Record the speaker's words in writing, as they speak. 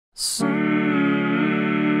SNESdrunk.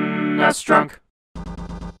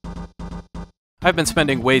 I've been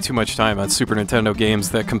spending way too much time on Super Nintendo games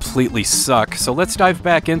that completely suck, so let's dive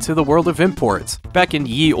back into the world of imports. Back in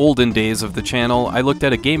ye olden days of the channel, I looked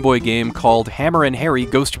at a Game Boy game called Hammerin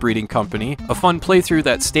Ghost Breeding Company, a fun playthrough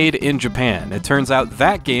that stayed in Japan. It turns out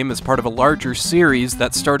that game is part of a larger series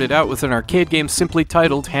that started out with an arcade game simply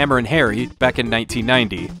titled Hammerin' Harry back in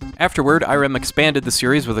 1990. Afterward, IREM expanded the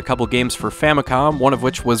series with a couple games for Famicom, one of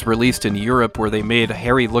which was released in Europe where they made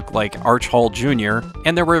Harry look like Arch Hall Jr.,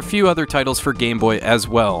 and there were a few other titles for Game Boy as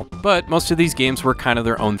well. But most of these games were kind of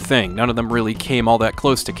their own thing. None of them really came all that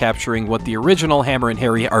close to capturing what the original Hammerin'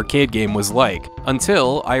 Harry arcade game was like,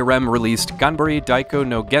 until IREM released Ganbare Daiku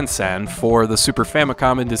no Gensan for the Super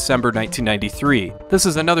Famicom in December 1993. This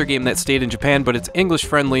is another game that stayed in Japan, but it's English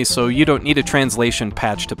friendly, so you don't need a translation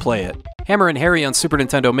patch to play it. Hammerin' Harry on Super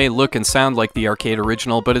Nintendo may look and sound like the arcade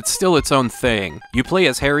original, but it's still its own thing. You play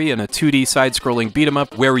as Harry in a 2D side-scrolling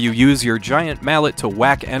beat-em-up where you use your giant mallet to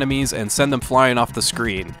whack enemies and send them flying off the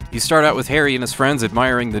screen. You start out with Harry and his friends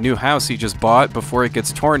admiring the new house he just bought before it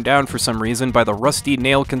gets torn down for some reason by the Rusty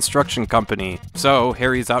Nail Construction Company. So,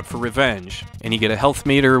 Harry's out for revenge. And you get a health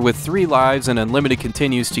meter with 3 lives, and Unlimited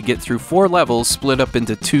continues to get through 4 levels split up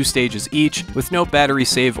into 2 stages each with no battery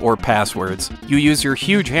save or passwords. You use your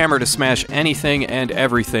huge hammer to smash anything and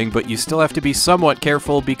everything, but you still have to be somewhat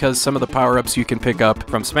careful because some of the power-ups you can pick up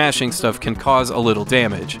from smashing stuff can cause a little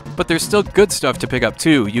damage. But there's still good stuff to pick up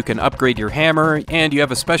too. You can upgrade your hammer, and you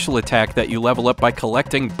have a special attack that you level up by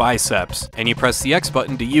collecting biceps. And you press the X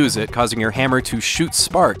button to use it, causing your hammer to shoot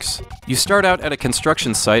sparks. You start out at a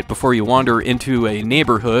construction site before you wander into a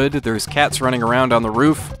neighborhood. There's cats running around on the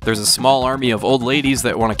roof. There's a small army of old ladies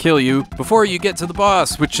that want to kill you before you get to the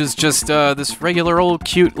boss, which is just this regular old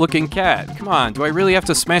cute-looking cat. Come on, do I really have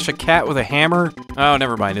to smash a cat with a hammer? Oh,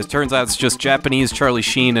 never mind. It turns out it's just Japanese Charlie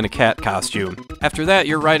Sheen in a cat costume. After that,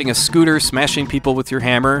 you're riding a scooter, smashing people with your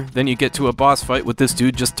hammer. Then you get to a boss fight with this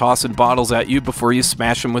dude just tossing bottles at you before you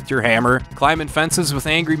smash him with your hammer. Climbing fences with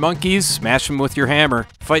angry monkeys, smash him with your hammer.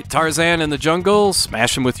 Fight Tarzan in the jungle,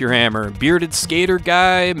 smash him with your hammer. Bearded skater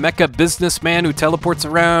guy, mecha businessman who teleports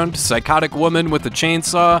around, psychotic woman with a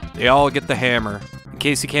chainsaw, they all get the hammer. In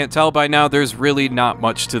case you can't tell by now, there's really not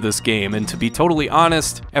much to this game, and to be totally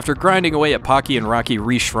honest, after grinding away at Pocky and Rocky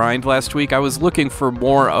Reshrined last week, I was looking for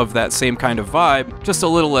more of that same kind of vibe, just a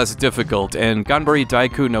little less difficult, and Ganbare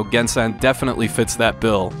Daiku no Gensan definitely fits that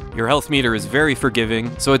bill. Your health meter is very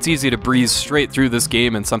forgiving, so it's easy to breeze straight through this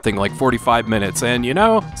game in something like 45 minutes, and you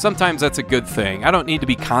know, sometimes that's a good thing. I don't need to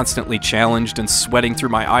be constantly challenged and sweating through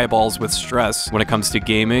my eyeballs with stress when it comes to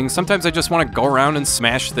gaming. Sometimes I just want to go around and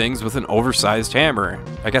smash things with an oversized hammer.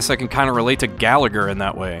 I guess I can kind of relate to Gallagher in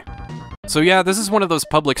that way. So yeah, this is one of those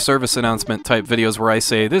public service announcement type videos where I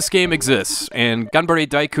say, this game exists, and Ganbare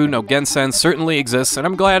Daiku no Gensan certainly exists, and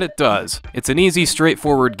I'm glad it does. It's an easy,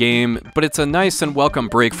 straightforward game, but it's a nice and welcome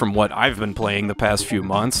break from what I've been playing the past few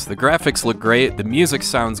months. The graphics look great, the music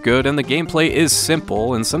sounds good, and the gameplay is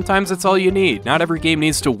simple, and sometimes it's all you need. Not every game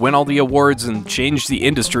needs to win all the awards and change the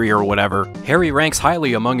industry or whatever. Harry ranks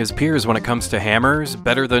highly among his peers when it comes to hammers,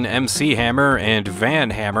 better than MC Hammer and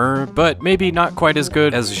Van Hammer, but maybe not quite as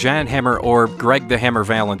good as Jean Hammer or Greg the Hammer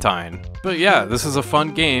Valentine. But yeah, this is a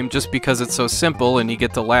fun game just because it's so simple and you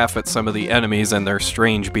get to laugh at some of the enemies and their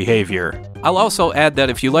strange behavior. I'll also add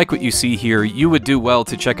that if you like what you see here, you would do well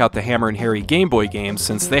to check out the Hammerin' Harry Game Boy games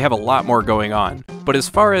since they have a lot more going on. But as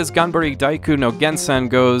far as Ganbare Daiku no Gensan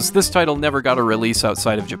goes, this title never got a release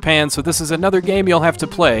outside of Japan, so this is another game you'll have to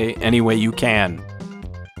play any way you can.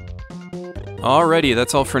 Alrighty,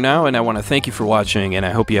 that's all for now, and I want to thank you for watching, and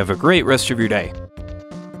I hope you have a great rest of your day.